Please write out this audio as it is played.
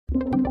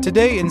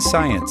Today in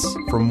Science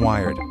from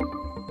Wired.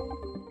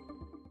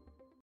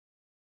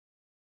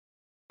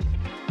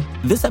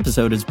 This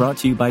episode is brought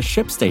to you by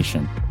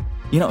ShipStation.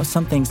 You know,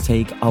 some things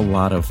take a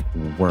lot of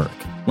work,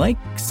 like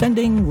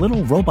sending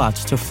little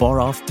robots to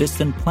far-off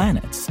distant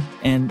planets.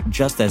 And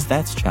just as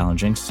that's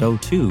challenging, so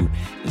too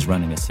is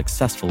running a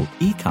successful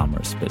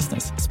e-commerce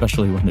business,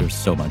 especially when there's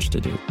so much to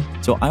do.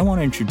 So I want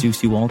to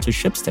introduce you all to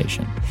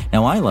ShipStation.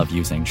 Now, I love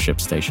using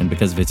ShipStation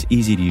because of its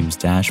easy-to-use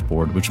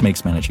dashboard, which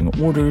makes managing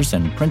orders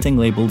and printing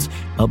labels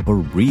a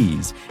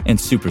breeze and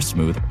super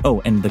smooth.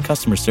 Oh, and the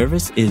customer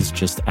service is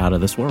just out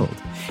of this world.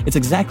 It's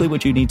exactly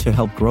what you need to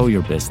help grow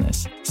your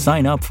business.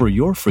 Sign up for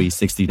your free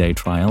 60-day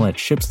trial at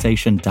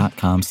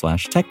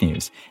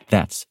shipstation.com/technews.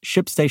 That's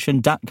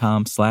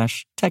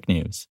shipstation.com/technews.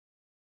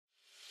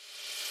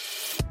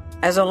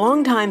 As a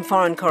longtime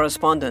foreign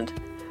correspondent,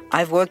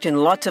 I've worked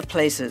in lots of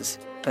places,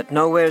 but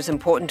nowhere as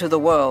important to the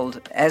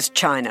world as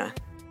China.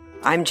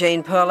 I'm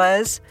Jane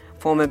Perlez,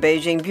 former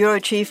Beijing bureau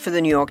chief for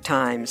the New York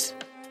Times.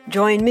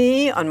 Join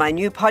me on my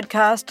new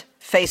podcast,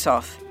 Face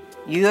Off,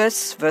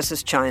 U.S.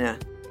 versus China,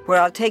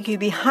 where I'll take you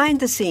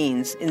behind the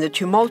scenes in the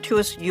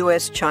tumultuous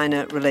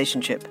U.S.-China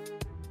relationship.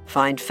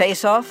 Find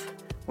Face Off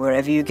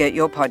wherever you get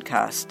your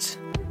podcasts.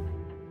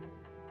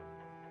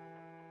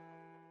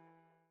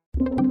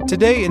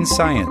 Today in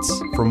Science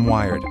from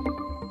Wired.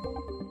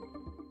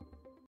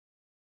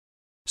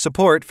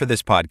 Support for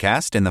this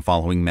podcast and the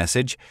following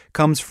message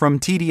comes from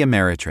TD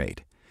Ameritrade.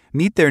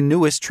 Meet their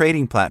newest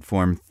trading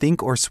platform,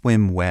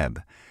 Thinkorswim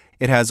Web.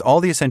 It has all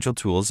the essential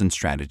tools and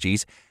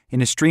strategies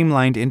in a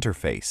streamlined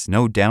interface,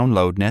 no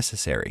download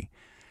necessary.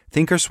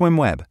 Thinkorswim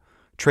Web,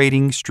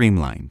 trading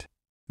streamlined.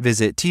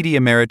 Visit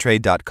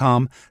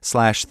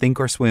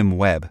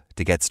tdameritrade.com/thinkorswimweb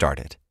to get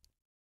started.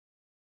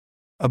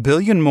 1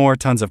 billion more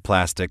tons of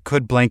plastic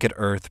could blanket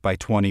Earth by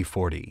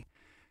 2040.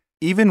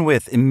 Even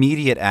with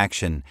immediate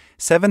action,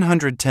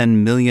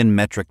 710 million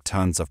metric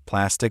tons of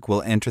plastic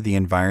will enter the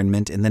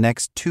environment in the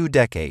next 2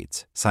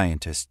 decades,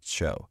 scientists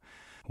show.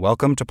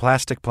 Welcome to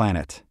Plastic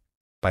Planet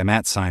by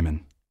Matt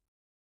Simon.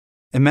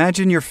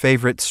 Imagine your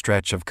favorite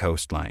stretch of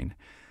coastline.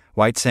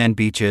 White sand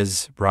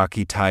beaches,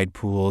 rocky tide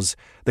pools,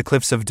 the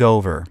cliffs of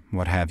Dover,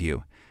 what have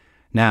you.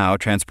 Now,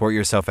 transport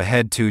yourself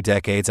ahead 2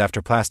 decades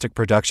after plastic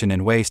production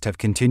and waste have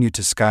continued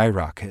to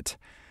skyrocket.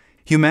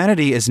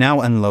 Humanity is now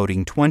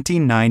unloading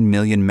 29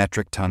 million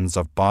metric tons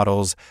of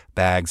bottles,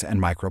 bags, and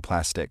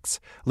microplastics,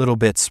 little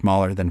bits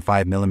smaller than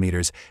 5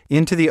 millimeters,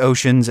 into the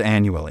oceans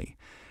annually.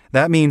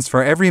 That means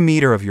for every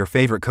meter of your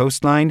favorite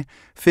coastline,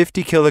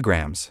 50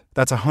 kilograms,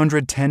 that's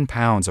 110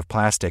 pounds of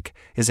plastic,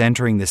 is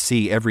entering the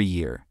sea every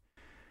year.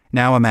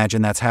 Now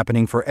imagine that's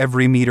happening for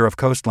every meter of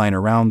coastline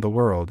around the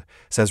world,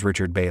 says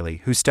Richard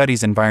Bailey, who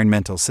studies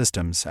environmental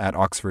systems at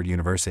Oxford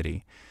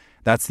University.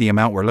 That's the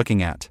amount we're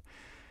looking at.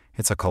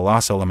 It's a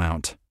colossal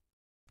amount.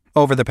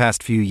 Over the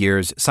past few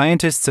years,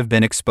 scientists have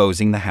been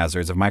exposing the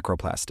hazards of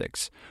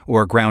microplastics,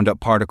 or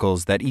ground-up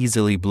particles that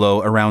easily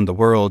blow around the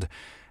world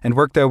and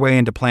work their way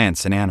into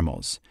plants and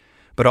animals.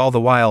 But all the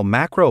while,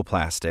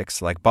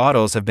 macroplastics, like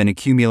bottles, have been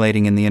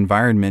accumulating in the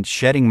environment,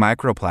 shedding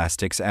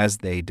microplastics as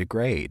they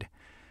degrade.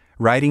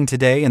 Writing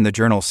today in the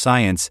journal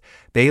Science,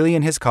 Bailey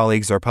and his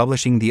colleagues are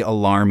publishing the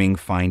alarming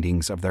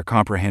findings of their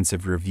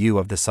comprehensive review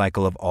of the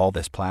cycle of all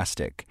this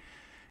plastic.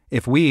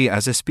 If we,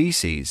 as a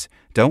species,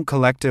 don't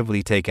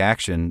collectively take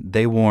action,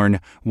 they warn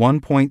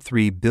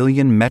 1.3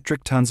 billion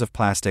metric tons of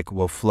plastic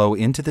will flow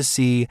into the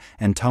sea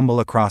and tumble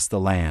across the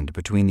land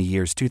between the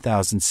years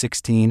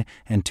 2016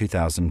 and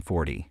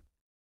 2040.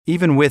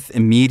 Even with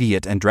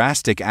immediate and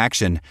drastic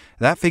action,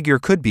 that figure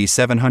could be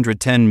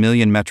 710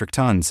 million metric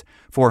tons,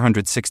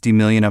 460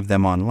 million of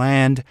them on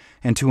land,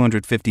 and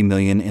 250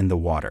 million in the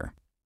water.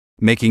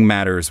 Making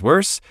matters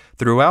worse,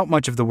 throughout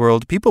much of the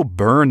world, people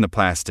burn the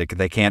plastic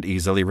they can't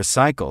easily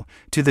recycle,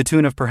 to the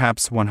tune of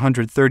perhaps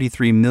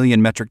 133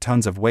 million metric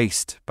tons of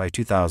waste by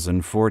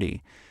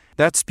 2040.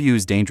 That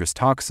spews dangerous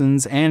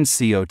toxins and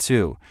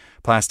CO2.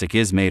 Plastic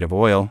is made of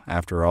oil,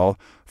 after all,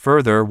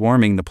 further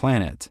warming the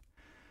planet.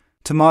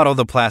 To model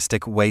the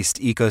plastic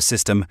waste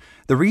ecosystem,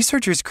 the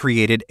researchers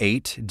created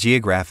 8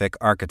 geographic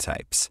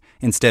archetypes,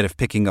 instead of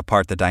picking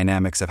apart the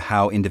dynamics of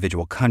how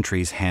individual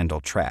countries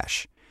handle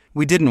trash.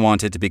 We didn't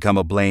want it to become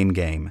a blame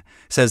game,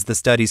 says the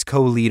study's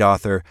co-lead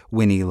author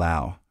Winnie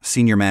Lau,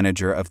 senior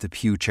manager of the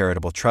Pew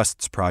Charitable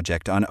Trust's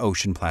project on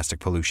ocean plastic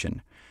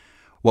pollution.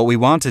 What we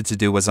wanted to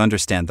do was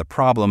understand the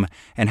problem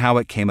and how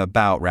it came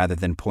about rather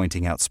than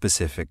pointing out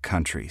specific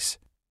countries.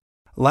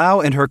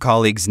 Lau and her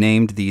colleagues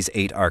named these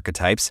 8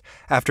 archetypes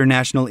after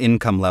national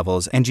income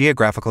levels and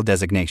geographical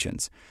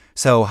designations,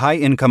 so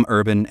high-income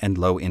urban and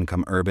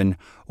low-income urban,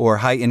 or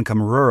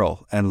high-income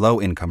rural and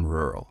low-income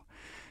rural.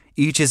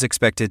 Each is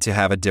expected to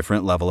have a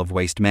different level of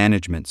waste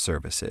management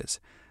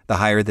services. The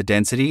higher the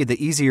density,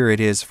 the easier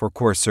it is for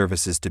core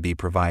services to be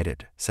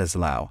provided, says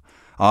Lau.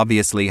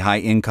 Obviously,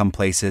 high-income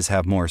places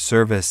have more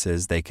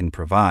services they can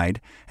provide,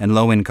 and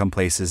low-income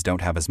places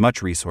don't have as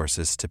much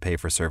resources to pay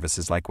for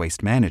services like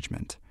waste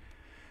management.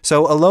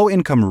 So a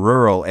low-income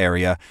rural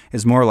area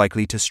is more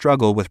likely to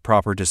struggle with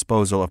proper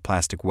disposal of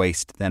plastic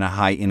waste than a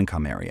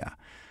high-income area.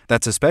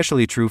 That's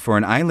especially true for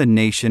an island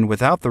nation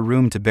without the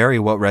room to bury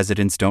what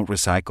residents don't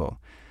recycle.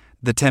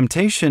 The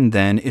temptation,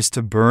 then, is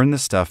to burn the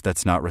stuff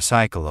that's not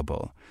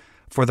recyclable.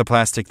 For the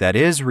plastic that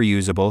is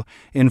reusable,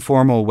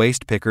 informal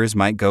waste pickers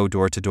might go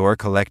door to door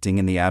collecting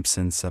in the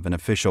absence of an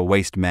official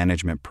waste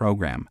management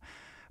program.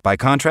 By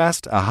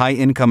contrast, a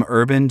high-income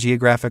urban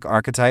geographic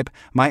archetype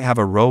might have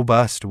a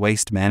robust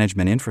waste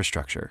management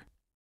infrastructure.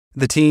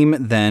 The team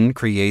then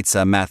creates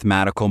a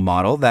mathematical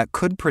model that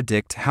could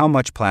predict how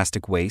much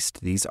plastic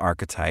waste these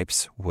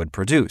archetypes would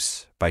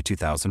produce by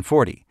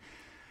 2040.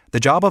 The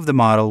job of the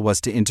model was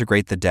to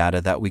integrate the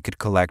data that we could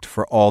collect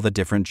for all the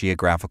different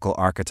geographical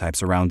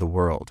archetypes around the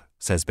world,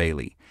 says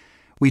Bailey.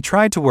 We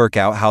tried to work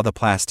out how the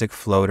plastic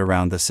flowed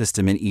around the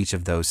system in each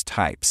of those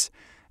types,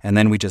 and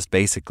then we just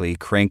basically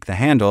crank the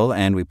handle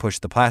and we push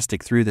the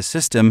plastic through the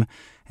system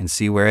and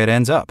see where it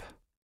ends up.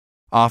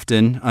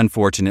 Often,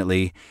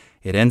 unfortunately,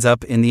 it ends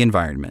up in the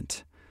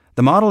environment.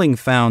 The modeling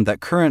found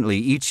that currently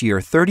each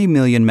year 30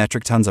 million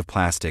metric tons of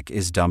plastic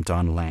is dumped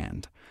on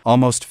land.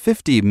 Almost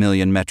 50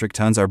 million metric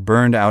tons are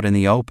burned out in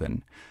the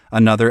open.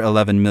 Another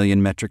 11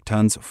 million metric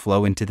tons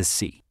flow into the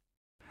sea.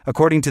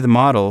 According to the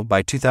model,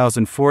 by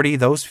 2040,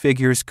 those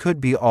figures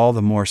could be all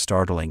the more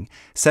startling.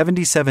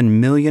 77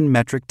 million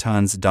metric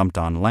tons dumped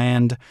on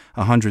land,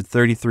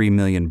 133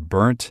 million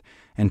burnt,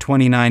 and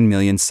 29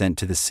 million sent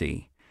to the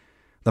sea.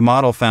 The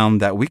model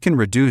found that we can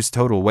reduce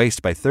total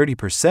waste by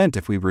 30%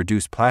 if we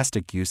reduce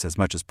plastic use as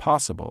much as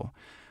possible.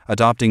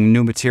 Adopting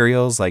new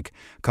materials like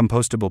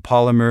compostable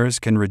polymers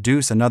can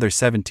reduce another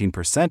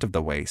 17% of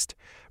the waste.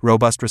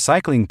 Robust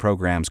recycling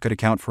programs could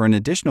account for an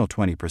additional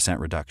 20%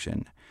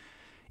 reduction.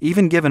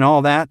 Even given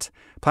all that,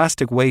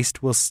 plastic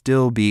waste will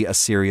still be a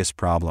serious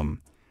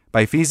problem.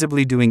 By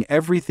feasibly doing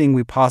everything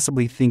we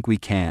possibly think we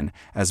can,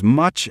 as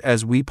much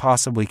as we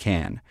possibly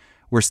can,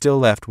 we're still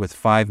left with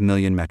 5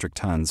 million metric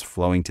tons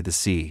flowing to the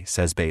sea,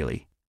 says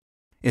Bailey.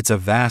 It's a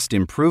vast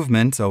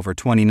improvement over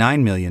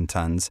 29 million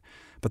tons,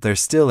 but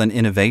there's still an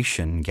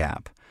innovation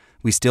gap.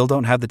 We still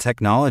don't have the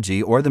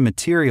technology or the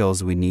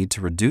materials we need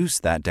to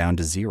reduce that down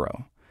to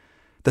zero.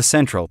 The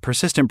central,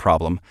 persistent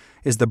problem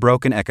is the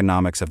broken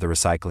economics of the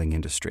recycling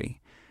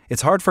industry.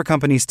 It's hard for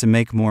companies to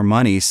make more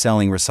money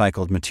selling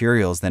recycled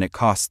materials than it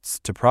costs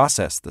to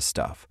process the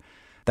stuff.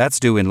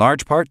 That's due in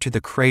large part to the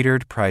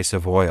cratered price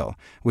of oil,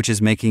 which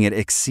is making it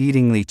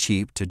exceedingly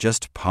cheap to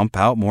just pump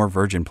out more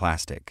virgin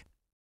plastic.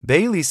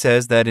 Bailey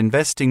says that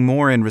investing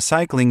more in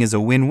recycling is a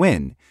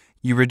win-win.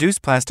 You reduce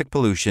plastic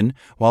pollution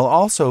while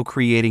also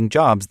creating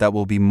jobs that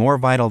will be more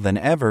vital than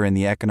ever in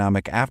the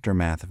economic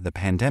aftermath of the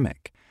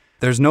pandemic.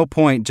 There's no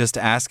point just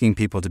asking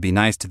people to be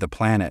nice to the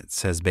planet,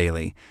 says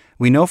Bailey.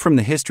 We know from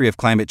the history of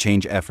climate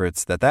change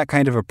efforts that that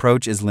kind of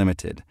approach is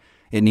limited.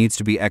 It needs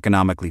to be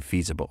economically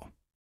feasible.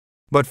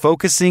 But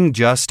focusing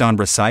just on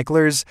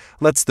recyclers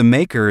lets the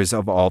makers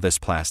of all this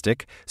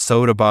plastic,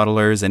 soda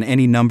bottlers, and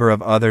any number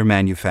of other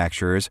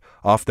manufacturers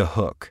off the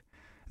hook.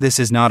 This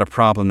is not a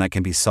problem that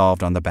can be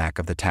solved on the back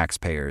of the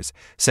taxpayers,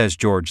 says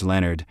George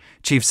Leonard,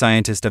 chief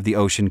scientist of the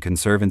Ocean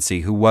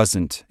Conservancy, who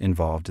wasn't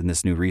involved in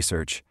this new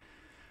research.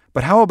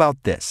 But how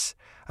about this?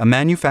 A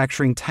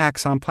manufacturing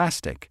tax on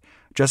plastic,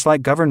 just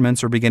like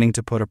governments are beginning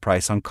to put a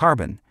price on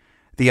carbon.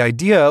 The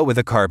idea with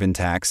a carbon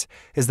tax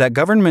is that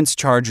governments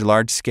charge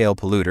large-scale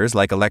polluters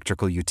like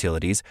electrical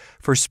utilities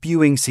for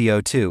spewing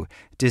CO2,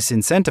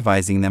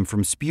 disincentivizing them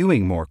from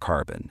spewing more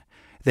carbon.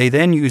 They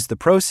then use the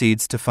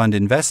proceeds to fund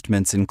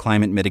investments in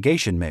climate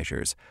mitigation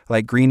measures,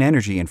 like green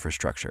energy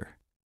infrastructure.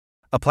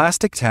 A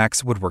plastic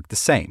tax would work the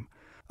same.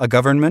 A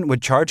government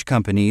would charge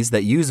companies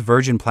that use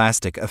virgin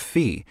plastic a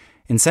fee,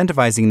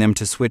 incentivizing them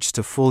to switch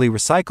to fully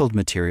recycled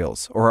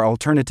materials or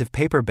alternative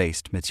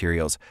paper-based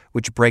materials,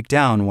 which break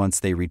down once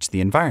they reach the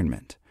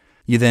environment.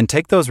 You then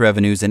take those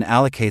revenues and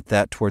allocate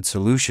that towards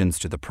solutions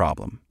to the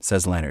problem,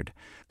 says Leonard.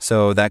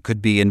 So that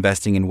could be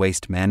investing in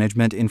waste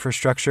management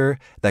infrastructure,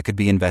 that could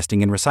be investing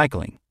in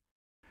recycling.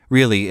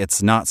 Really,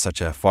 it's not such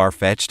a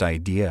far-fetched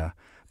idea.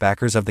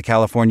 Backers of the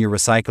California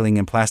Recycling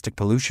and Plastic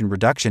Pollution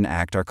Reduction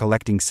Act are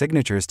collecting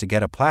signatures to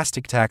get a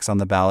plastic tax on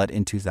the ballot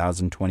in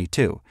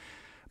 2022.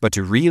 But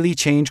to really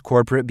change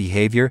corporate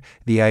behavior,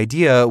 the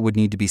idea would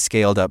need to be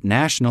scaled up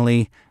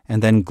nationally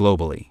and then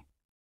globally.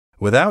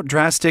 Without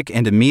drastic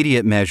and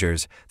immediate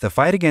measures, the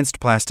fight against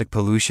plastic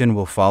pollution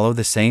will follow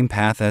the same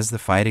path as the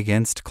fight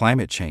against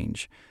climate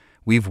change.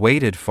 We've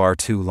waited far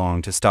too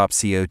long to stop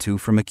CO2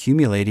 from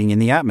accumulating in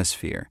the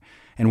atmosphere,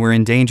 and we're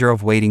in danger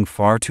of waiting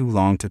far too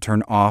long to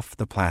turn off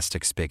the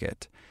plastic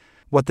spigot.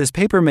 What this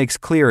paper makes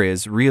clear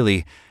is,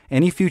 really,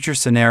 any future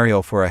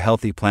scenario for a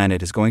healthy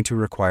planet is going to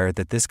require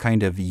that this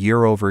kind of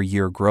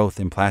year-over-year growth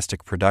in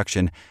plastic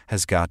production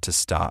has got to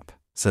stop,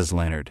 says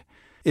Leonard.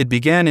 It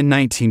began in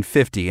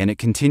 1950 and it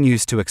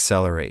continues to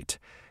accelerate,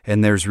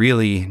 and there's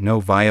really no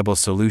viable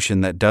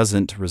solution that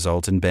doesn't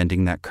result in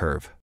bending that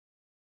curve.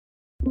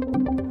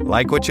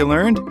 Like what you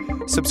learned?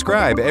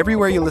 Subscribe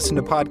everywhere you listen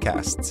to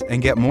podcasts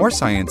and get more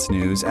science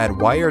news at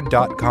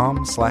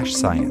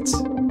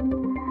wired.com/science.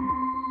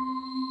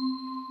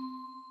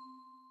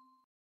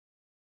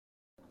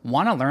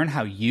 Want to learn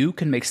how you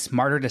can make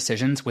smarter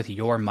decisions with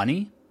your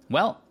money?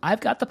 Well,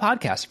 I've got the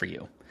podcast for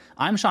you.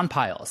 I'm Sean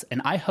Piles,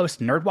 and I host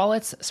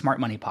NerdWallet's Smart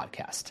Money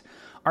Podcast.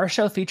 Our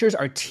show features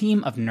our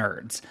team of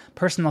nerds,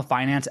 personal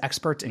finance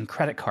experts in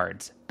credit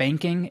cards,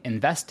 banking,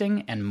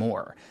 investing, and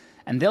more.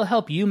 And they'll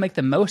help you make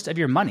the most of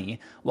your money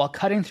while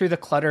cutting through the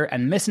clutter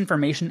and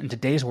misinformation in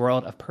today's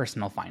world of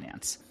personal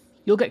finance.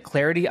 You'll get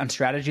clarity on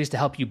strategies to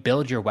help you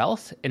build your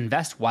wealth,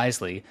 invest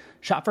wisely,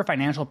 shop for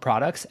financial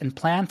products, and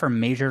plan for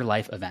major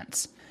life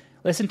events.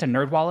 Listen to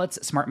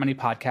NerdWallet's Smart Money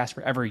Podcast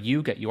wherever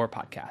you get your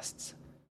podcasts.